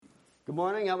Good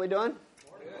morning. How we doing?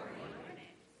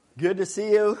 Good to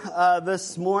see you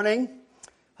this morning.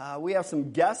 We have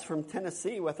some guests from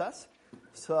Tennessee with us.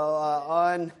 So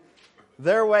on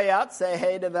their way out, say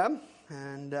hey to them.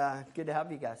 And good to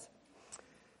have you guys.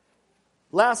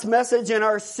 Last message in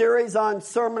our series on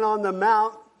Sermon on the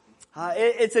Mount.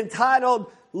 It's entitled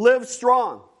Live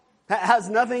Strong. Has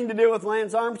nothing to do with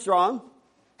Lance Armstrong.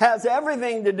 Has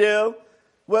everything to do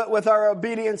with our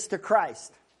obedience to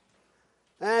Christ.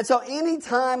 And so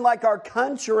anytime like our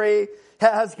country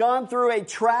has gone through a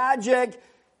tragic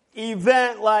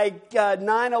event like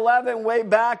 9/11 way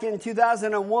back in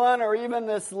 2001, or even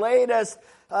this latest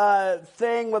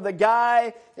thing with a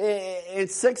guy in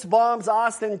 6 bombs,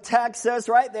 Austin, Texas,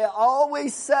 right? They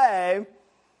always say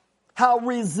how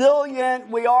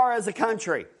resilient we are as a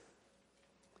country.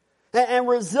 And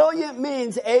resilient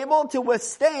means able to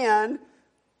withstand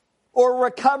or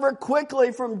recover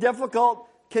quickly from difficult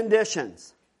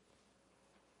conditions.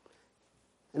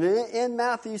 And in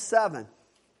Matthew 7,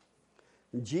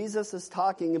 Jesus is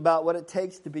talking about what it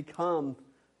takes to become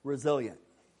resilient.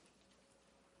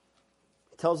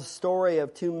 He tells a story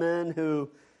of 2 men who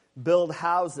build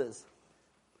houses.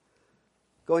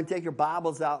 Go and take your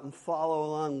Bibles out and follow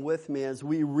along with me as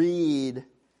we read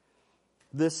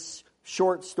this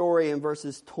short story in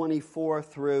verses 24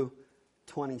 through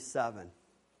 27. It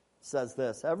says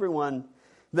this: "Everyone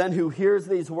then who hears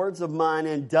these words of mine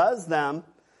and does them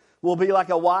will be like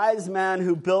a wise man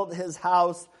who built his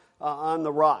house on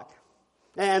the rock.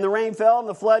 And the rain fell and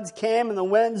the floods came and the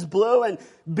winds blew and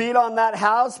beat on that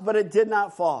house, but it did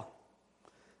not fall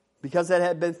because it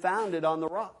had been founded on the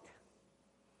rock.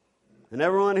 And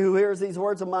everyone who hears these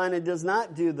words of mine and does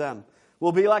not do them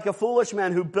will be like a foolish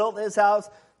man who built his house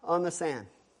on the sand.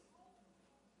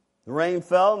 The rain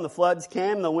fell and the floods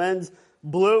came, the winds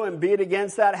blew and beat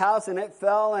against that house, and it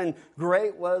fell, and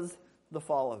great was the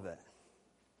fall of it."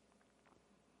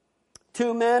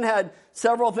 2 men had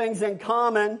several things in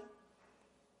common.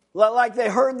 Like they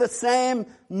heard the same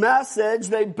message,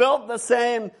 they built the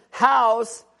same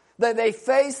house, that they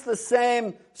faced the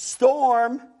same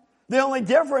storm. The only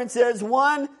difference is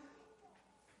one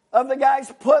of the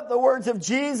guys put the words of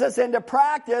Jesus into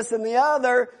practice and the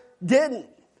other didn't.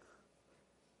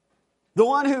 The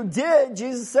one who did,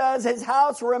 Jesus says, his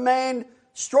house remained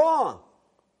strong.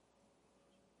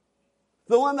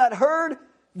 The one that heard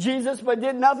Jesus but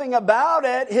did nothing about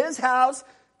it, his house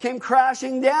came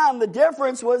crashing down. The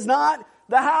difference was not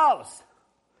the house.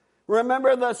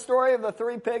 Remember the story of the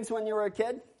 3 pigs when you were a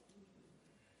kid?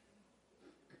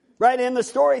 Right, in the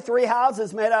story, 3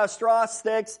 houses made out of straw,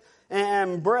 sticks,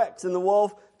 and bricks. And the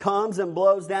wolf comes and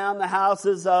blows down the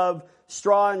houses of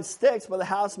straw and sticks, but the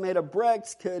house made of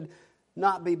bricks could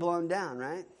not be blown down,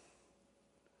 right?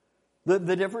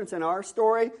 The difference in our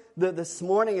story this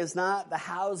morning is not the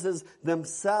houses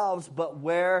themselves, but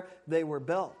where they were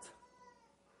built.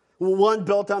 One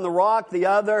built on the rock, the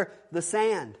other the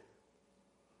sand.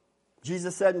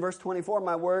 Jesus said in verse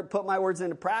 24, put my words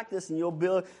into practice and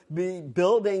you'll be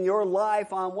building your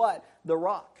life on what? The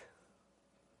rock.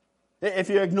 If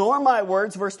you ignore my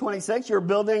words, verse 26, you're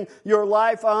building your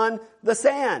life on the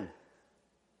sand.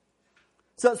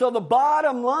 So the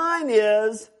bottom line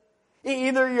is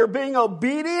either you're being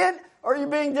obedient or you're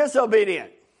being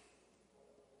disobedient.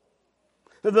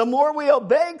 The more we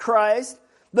obey Christ,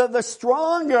 the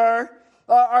stronger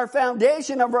our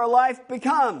foundation of our life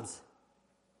becomes.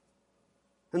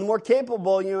 And the more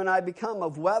capable you and I become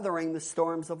of weathering the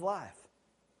storms of life.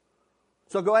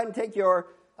 So go ahead and take your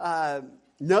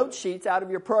note sheets out of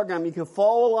your program. You can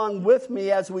follow along with me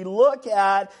as we look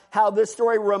at how this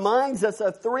story reminds us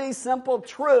of 3 simple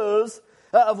truths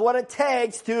of what it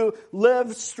takes to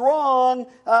live strong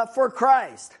for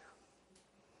Christ.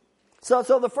 So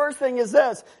the first thing is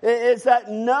this, is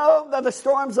that know that the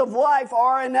storms of life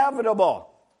are inevitable.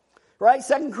 Right?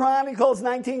 2 Chronicles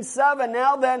 19:7.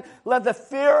 "Now then, let the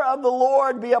fear of the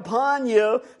Lord be upon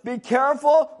you. Be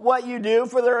careful what you do,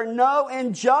 for there are no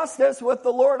injustice with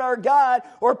the Lord our God,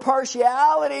 or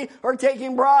partiality, or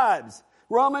taking bribes."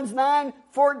 Romans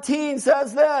 9:14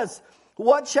 says this: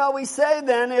 "What shall we say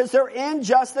then? Is there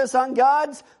injustice on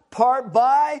God's part?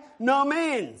 By no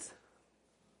means."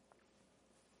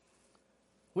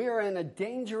 We are in a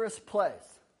dangerous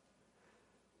place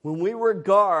when we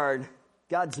regard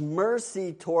God's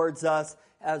mercy towards us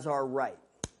as our right.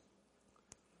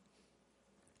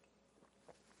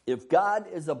 If God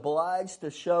is obliged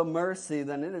to show mercy,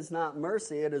 then it is not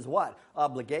mercy, it is what?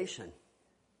 Obligation.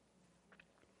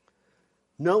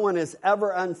 No one is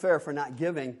ever unfair for not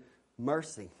giving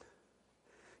mercy.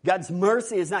 God's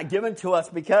mercy is not given to us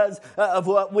because of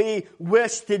what we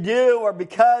wish to do or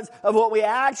because of what we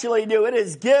actually do. It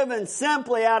is given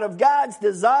simply out of God's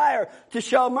desire to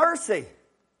show mercy.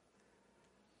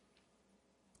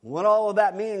 What all of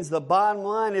that means, the bottom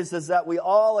line is that we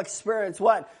all experience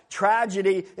what?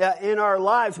 Tragedy in our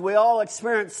lives. We all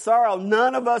experience sorrow.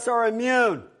 None of us are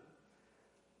immune.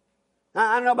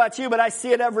 I don't know about you, but I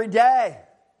see it every day.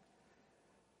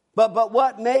 But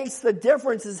what makes the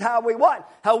difference is how we what?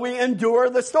 How we endure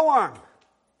the storm.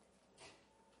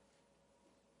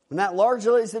 And that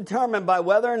largely is determined by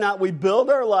whether or not we build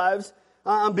our lives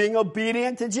on being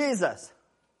obedient to Jesus.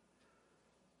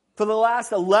 For the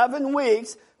last 11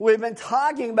 weeks, we've been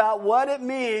talking about what it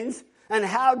means and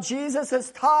how Jesus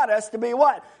has taught us to be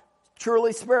what?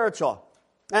 Truly spiritual.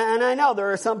 And I know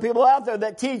there are some people out there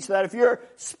that teach that if you're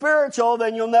spiritual,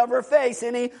 then you'll never face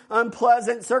any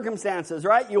unpleasant circumstances,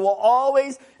 right? You will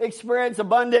always experience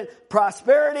abundant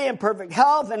prosperity and perfect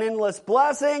health and endless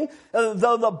blessing.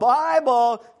 Though the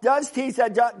Bible does teach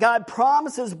that God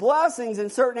promises blessings in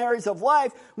certain areas of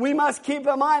life, we must keep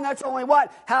in mind that's only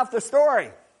what? Half the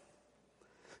story.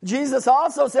 Jesus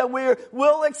also said we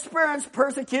will experience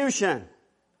persecution.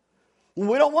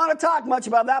 We don't want to talk much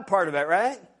about that part of it,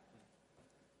 right?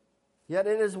 Yet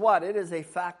it is what? It is a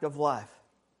fact of life.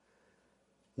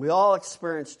 We all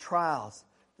experience trials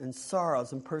and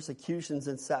sorrows and persecutions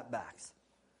and setbacks.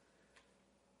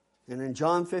 And in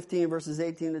John 15, verses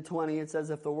 18 to 20, it says,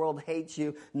 if the world hates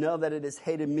you, know that it has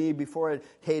hated me before it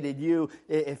hated you.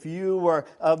 If you were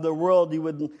of the world,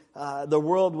 the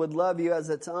world would love you as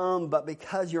its own. But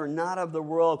because you're not of the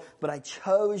world, but I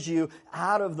chose you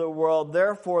out of the world,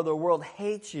 therefore the world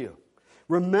hates you.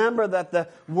 Remember that the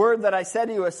word that I said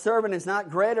to you, a servant is not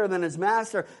greater than his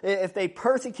master. If they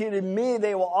persecuted me,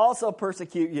 they will also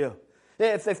persecute you.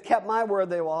 If they've kept my word,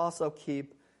 they will also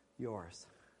keep yours.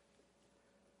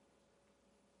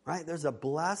 Right? There's a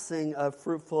blessing of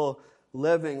fruitful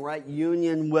living, right?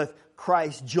 Union with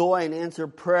Christ, joy and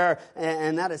answered prayer.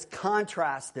 And that is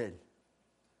contrasted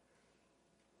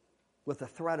with the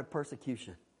threat of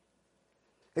persecution.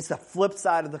 It's the flip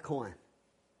side of the coin.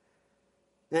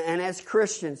 And as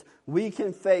Christians, we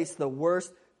can face the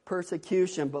worst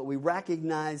persecution, but we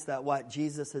recognize that what?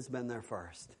 Jesus has been there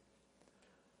first.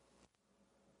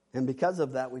 And because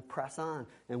of that, we press on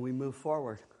and we move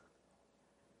forward.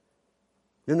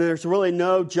 And there's really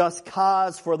no just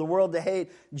cause for the world to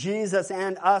hate Jesus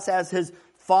and us as his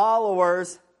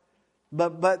followers,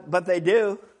 but they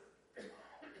do.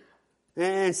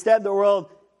 And instead, the world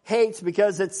hates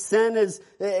because its sin is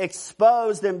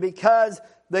exposed and because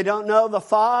they don't know the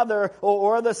Father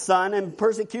or the Son, and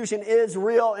persecution is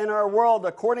real in our world.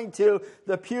 According to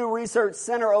the Pew Research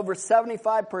Center, over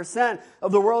 75%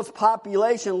 of the world's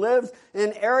population lives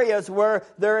in areas where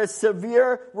there is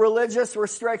severe religious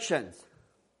restrictions.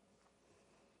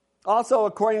 Also,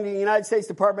 according to the United States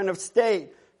Department of State,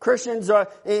 Christians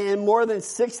in more than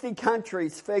 60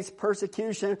 countries face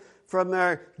persecution from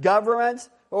their governments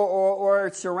or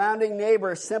surrounding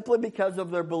neighbors simply because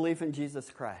of their belief in Jesus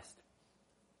Christ.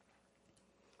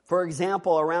 For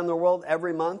example, around the world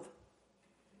every month,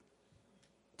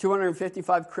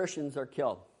 255 Christians are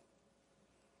killed.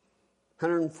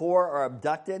 104 are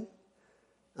abducted.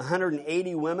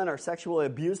 180 women are sexually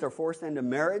abused or forced into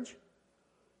marriage.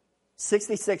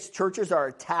 66 churches are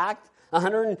attacked.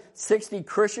 160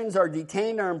 Christians are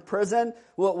detained or imprisoned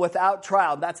without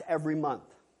trial. That's every month.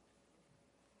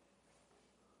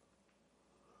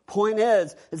 Point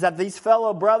is that these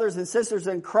fellow brothers and sisters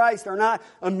in Christ are not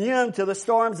immune to the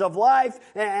storms of life,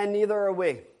 and neither are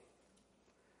we.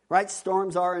 Right?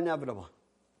 Storms are inevitable.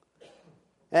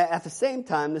 At the same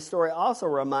time, the story also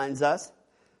reminds us,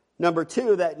 number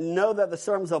two, that know that the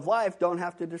storms of life don't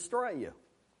have to destroy you.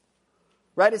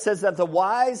 Right? It says that the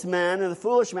wise man and the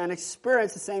foolish man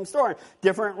experience the same storm.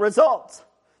 Different results.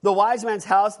 The wise man's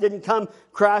house didn't come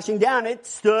crashing down. It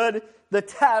stood the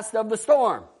test of the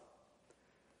storm.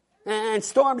 And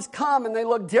storms come and they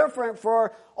look different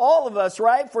for all of us,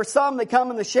 right? For some, they come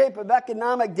in the shape of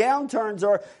economic downturns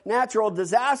or natural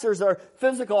disasters or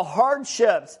physical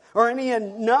hardships or any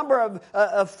number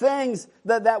of things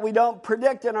that we don't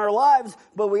predict in our lives.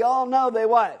 But we all know they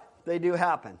what? They do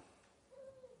happen.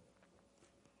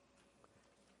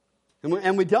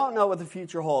 And we don't know what the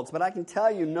future holds. But I can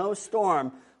tell you, no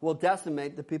storm will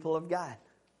decimate the people of God.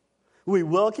 We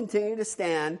will continue to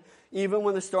stand even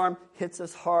when the storm hits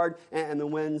us hard and the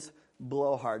winds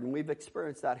blow hard. And we've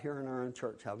experienced that here in our own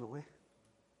church, haven't we?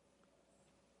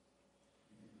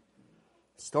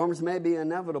 Storms may be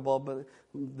inevitable, but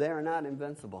they are not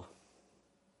invincible.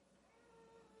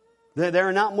 They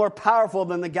are not more powerful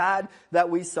than the God that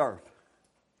we serve.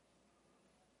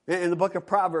 In the book of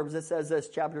Proverbs, it says this,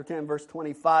 chapter 10, verse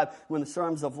 25, when the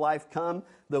storms of life come,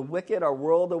 the wicked are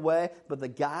whirled away, but the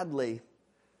godly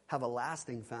have a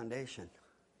lasting foundation.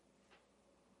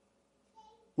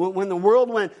 When the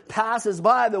whirlwind passes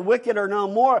by, the wicked are no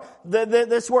more.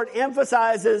 This word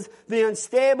emphasizes the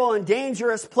unstable and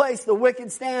dangerous place the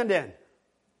wicked stand in.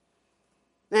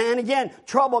 And again,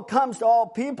 trouble comes to all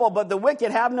people, but the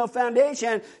wicked have no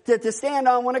foundation to stand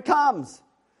on when it comes.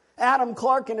 Adam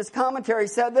Clarke in his commentary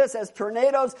said this, as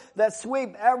tornadoes that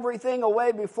sweep everything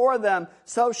away before them,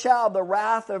 so shall the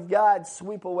wrath of God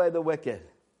sweep away the wicked.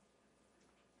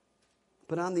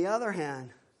 But on the other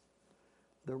hand,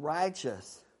 the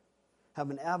righteous have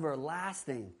an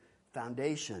everlasting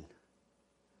foundation.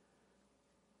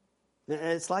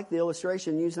 It's like the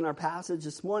illustration used in our passage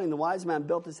this morning. The wise man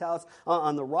built his house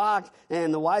on the rock,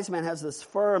 and the wise man has this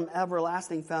firm,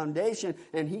 everlasting foundation,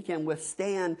 and he can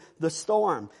withstand the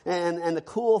storm. And the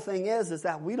cool thing is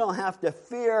that we don't have to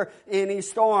fear any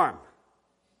storm.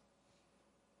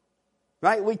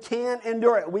 Right? We can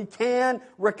endure it. We can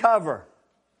recover.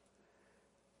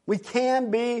 We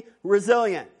can be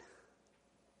resilient.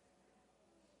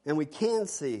 And we can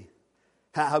see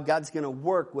how God's going to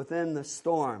work within the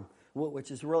storm,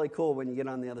 which is really cool when you get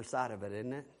on the other side of it,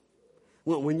 isn't it?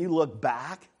 When you look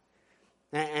back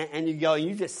and you go,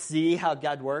 you just see how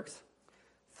God works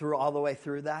through all the way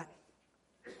through that.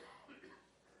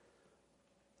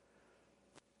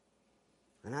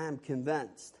 And I am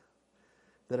convinced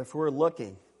that if we're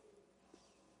looking,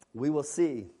 we will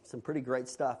see some pretty great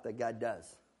stuff that God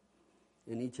does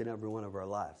in each and every one of our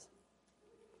lives.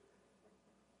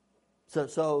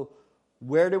 So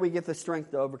where do we get the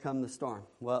strength to overcome the storm?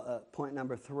 Well, point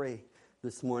number 3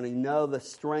 this morning. Know the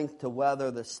strength to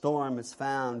weather the storm is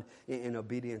found in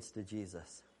obedience to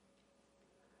Jesus.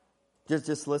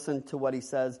 Just listen to what he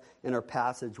says in our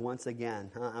passage once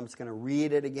again. I'm just going to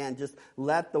read it again. Just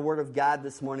let the word of God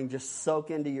this morning just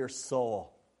soak into your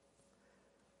soul.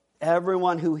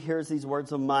 Everyone who hears these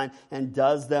words of mine and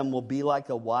does them will be like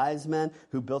a wise man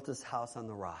who built his house on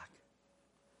the rock.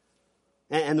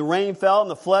 And the rain fell, and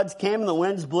the floods came, and the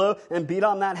winds blew and beat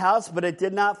on that house, but it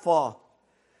did not fall,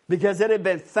 because it had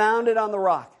been founded on the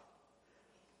rock.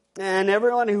 And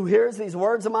everyone who hears these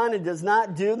words of mine and does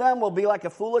not do them will be like a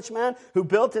foolish man who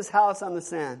built his house on the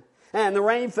sand. And the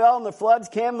rain fell, and the floods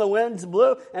came, and the winds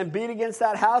blew and beat against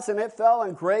that house, and it fell,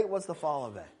 and great was the fall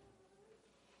of it.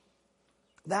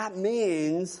 That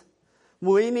means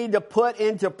we need to put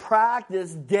into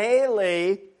practice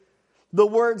daily the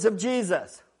words of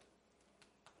Jesus.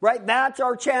 Right? That's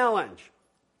our challenge.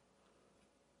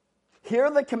 Hear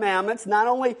the commandments, not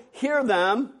only hear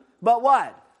them, but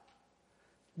what?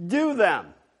 Do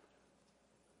them.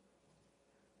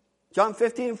 John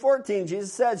 15:14,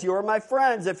 Jesus says, you are my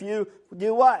friends if you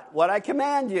do what? What I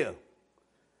command you.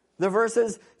 The verse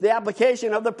is the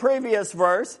application of the previous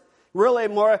verse. Really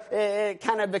more, it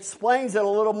kind of explains it a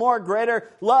little more. Greater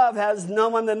love has no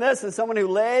one than this, and someone who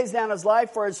lays down his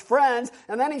life for his friends.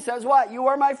 And then he says what? You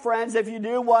are my friends if you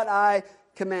do what I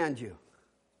command you.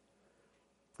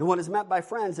 And what is meant by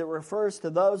friends, it refers to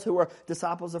those who are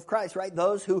disciples of Christ, right?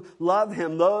 Those who love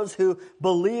him, those who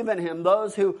believe in him,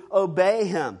 those who obey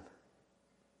him.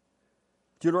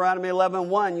 Deuteronomy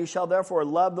 11:1, you shall therefore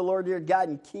love the Lord your God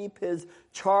and keep his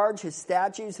charge, his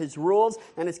statutes, his rules,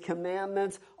 and his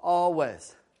commandments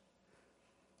always.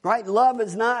 Right? Love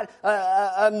is not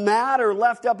a matter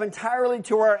left up entirely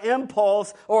to our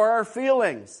impulse or our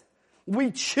feelings.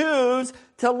 We choose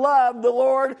to love the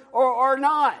Lord or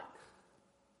not.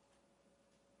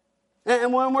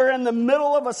 And when we're in the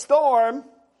middle of a storm,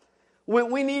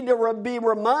 when we need to be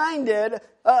reminded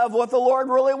of what the Lord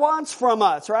really wants from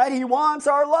us, right? He wants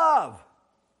our love.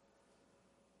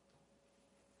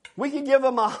 We can give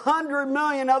him 100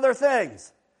 million other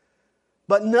things,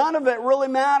 but none of it really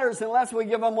matters unless we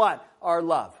give him what? Our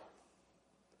love.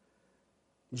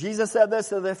 Jesus said this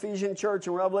to the Ephesian church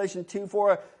in Revelation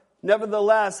 2:4,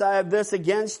 nevertheless, I have this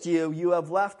against you. You have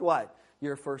left what?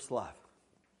 Your first love.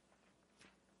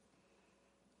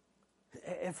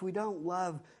 If we don't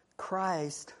love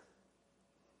Christ,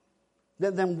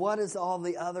 then what does all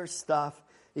the other stuff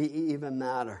even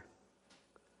matter?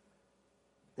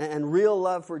 And real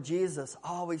love for Jesus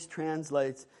always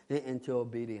translates into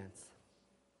obedience.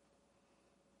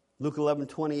 Luke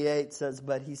 11:28 says,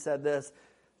 but he said this,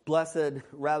 blessed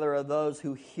rather are those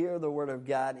who hear the word of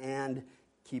God and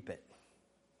keep it.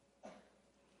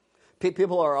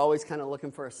 People are always kind of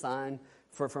looking for a sign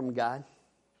from God.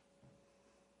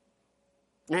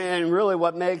 And really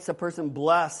what makes a person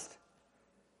blessed,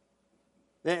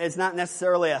 it's not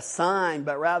necessarily a sign,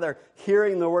 but rather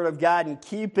hearing the word of God and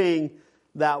keeping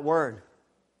that word.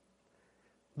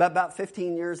 But about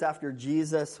 15 years after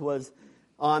Jesus was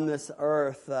on this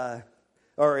earth,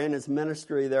 or in his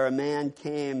ministry there, a man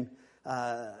came,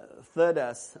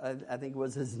 Theudas, I think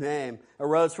was his name,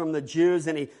 arose from the Jews,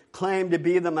 and he claimed to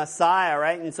be the Messiah,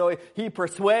 right? And so he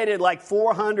persuaded like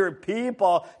 400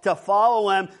 people to follow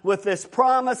him with this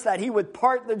promise that he would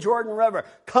part the Jordan River.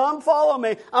 Come follow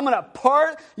me. I'm going to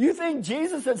part. You think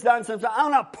Jesus has done something?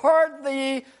 I'm going to part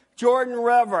the Jordan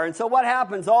River. And so what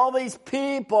happens? All these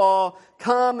people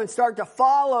come and start to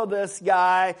follow this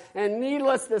guy, and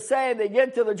needless to say, they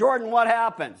get to the Jordan. What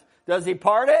happens? Does he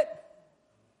part it?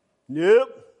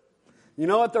 Nope. You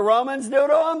know what the Romans do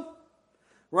to him?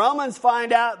 Romans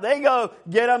find out, they go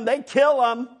get him, they kill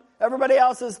him, everybody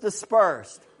else is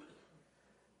dispersed.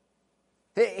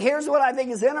 Here's what I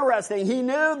think is interesting. He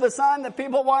knew the sign that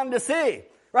people wanted to see,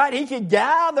 right? He could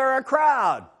gather a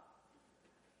crowd.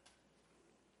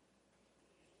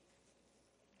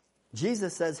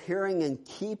 Jesus says hearing and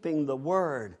keeping the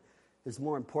word is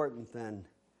more important than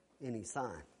any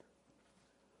sign.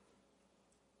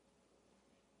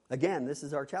 Again, this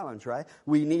is our challenge, right?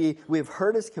 We've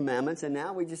heard his commandments, and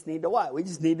now we just need to what? We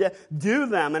just need to do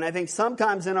them. And I think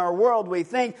sometimes in our world we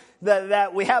think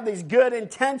that we have these good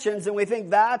intentions, and we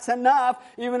think that's enough,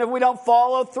 even if we don't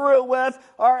follow through with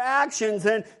our actions.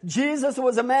 And Jesus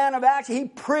was a man of action. He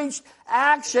preached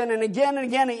action, and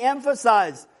again he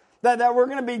emphasized that we're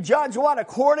going to be judged, what?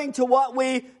 According to what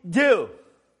we do.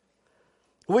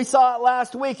 We saw it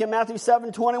last week in Matthew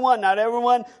 7:21. Not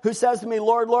everyone who says to me,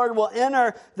 Lord, Lord, will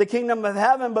enter the kingdom of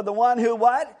heaven, but the one who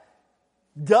what?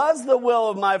 Does the will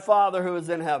of my Father who is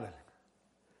in heaven.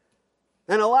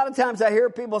 And a lot of times I hear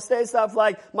people say stuff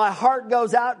like, my heart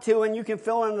goes out to, and you can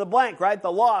fill in the blank, right?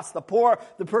 The lost, the poor,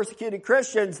 the persecuted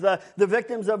Christians, the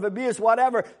victims of abuse,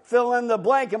 whatever, fill in the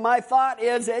blank. And my thought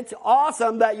is, it's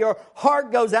awesome that your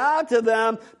heart goes out to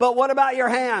them, but what about your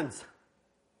hands?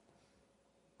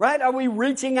 Right? Are we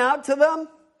reaching out to them?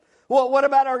 Well, what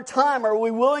about our time? Are we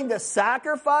willing to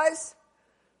sacrifice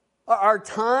our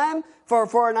time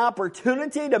for an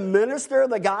opportunity to minister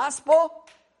the gospel?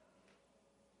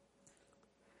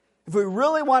 If we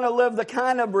really want to live the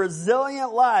kind of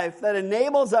resilient life that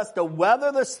enables us to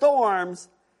weather the storms,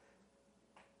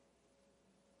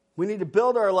 we need to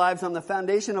build our lives on the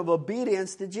foundation of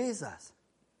obedience to Jesus.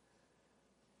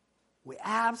 We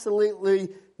absolutely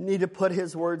need to put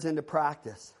his words into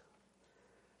practice.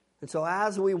 And so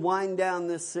as we wind down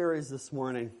this series this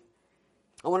morning,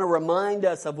 I want to remind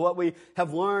us of what we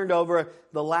have learned over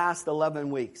the last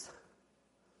 11 weeks.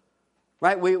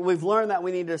 Right? We've learned that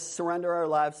we need to surrender our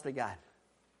lives to God.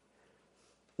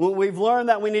 We've learned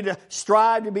that we need to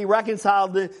strive to be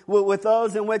reconciled with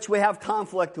those in which we have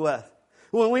conflict with.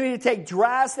 When we need to take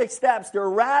drastic steps to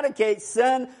eradicate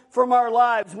sin from our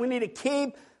lives, we need to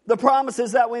keep the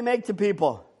promises that we make to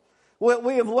people.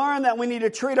 We have learned that we need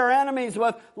to treat our enemies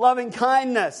with loving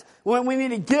kindness. When we need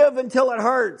to give until it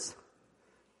hurts.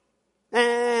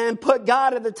 And put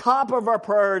God at the top of our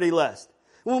priority list.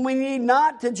 When we need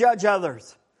not to judge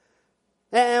others.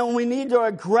 And we need to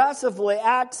aggressively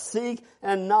act, seek,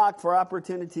 and knock for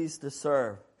opportunities to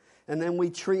serve. And then we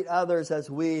treat others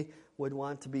as we would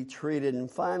want to be treated. And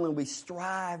finally, we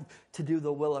strive to do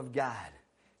the will of God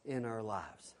in our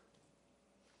lives.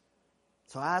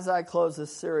 So as I close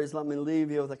this series, let me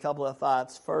leave you with a couple of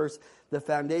thoughts. First, the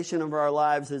foundation of our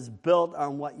lives is built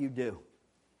on what you do.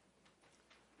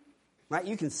 Right?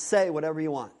 You can say whatever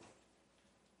you want.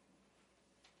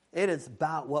 It is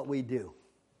about what we do.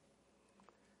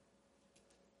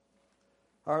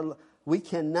 We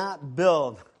cannot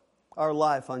build our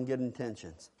life on good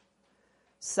intentions.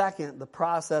 Second, the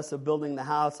process of building the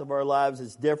house of our lives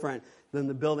is different than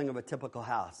the building of a typical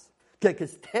house.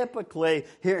 Because typically,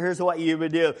 here's what you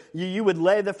would do. You would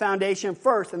lay the foundation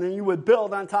first, and then you would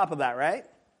build on top of that, right?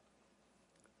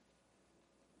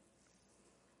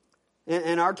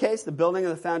 In our case, the building of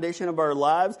the foundation of our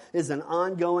lives is an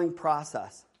ongoing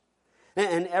process.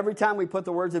 And every time we put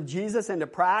the words of Jesus into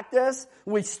practice,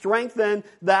 we strengthen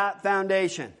that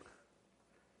foundation.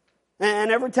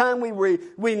 And every time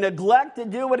we neglect to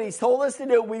do what he's told us to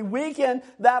do, we weaken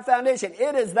that foundation.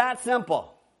 It is that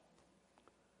simple.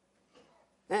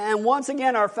 And once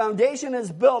again, our foundation is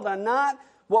built on not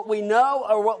what we know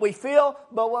or what we feel,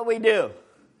 but what we do.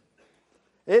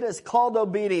 It is called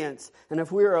obedience. And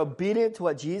if we are obedient to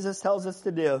what Jesus tells us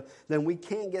to do, then we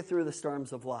can get through the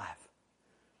storms of life.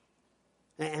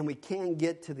 And we can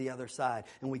get to the other side.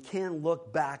 And we can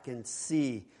look back and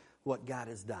see what God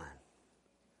has done.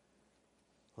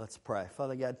 Let's pray.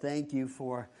 Father God, thank you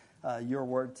for your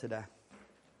word today.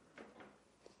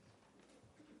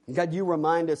 God, you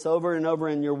remind us over and over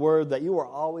in your word that you are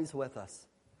always with us.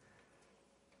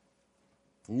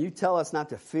 And you tell us not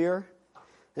to fear,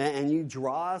 and you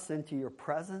draw us into your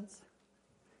presence.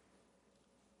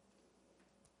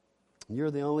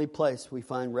 You're the only place we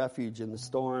find refuge in the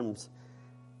storms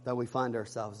that we find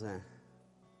ourselves in.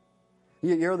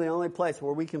 You're the only place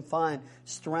where we can find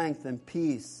strength and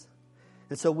peace.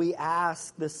 And so we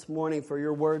ask this morning for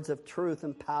your words of truth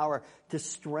and power to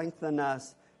strengthen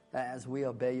us as we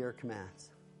obey your commands.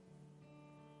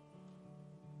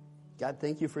 God,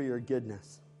 thank you for your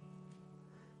goodness.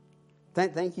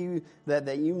 Thank you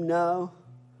that you know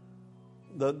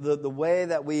the way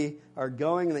that we are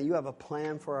going and that you have a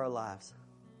plan for our lives.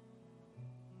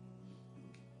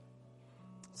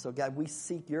 So God, we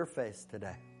seek your face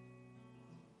today.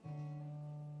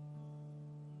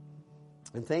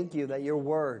 And thank you that your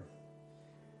word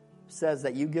says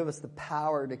that you give us the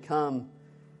power to come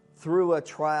through a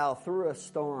trial, through a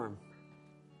storm,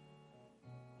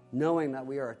 knowing that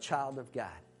we are a child of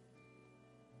God.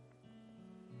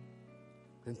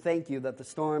 And thank you that the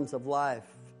storms of life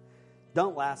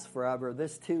don't last forever.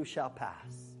 This too shall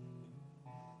pass.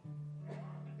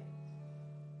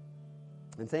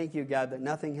 And thank you, God, that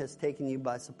nothing has taken you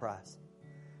by surprise.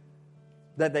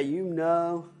 That you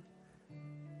know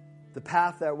the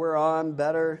path that we're on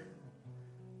better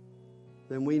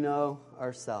than we know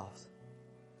ourselves.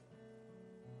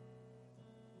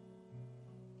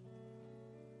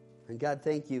 And God,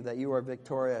 thank you that you are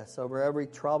victorious over every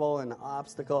trouble and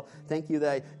obstacle. Thank you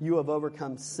that you have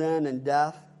overcome sin and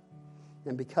death.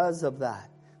 And because of that,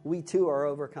 we too are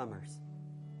overcomers.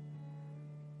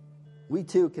 We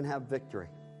too can have victory.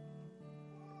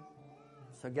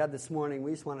 So God, this morning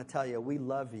we just want to tell you we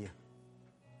love you.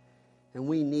 And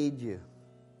we need you.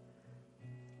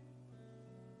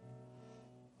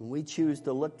 And we choose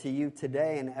to look to you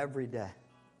today and every day.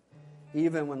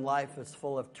 Even when life is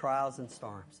full of trials and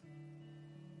storms.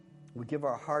 We give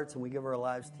our hearts and we give our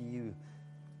lives to you.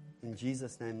 In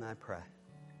Jesus' name I pray.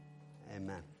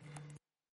 Amen.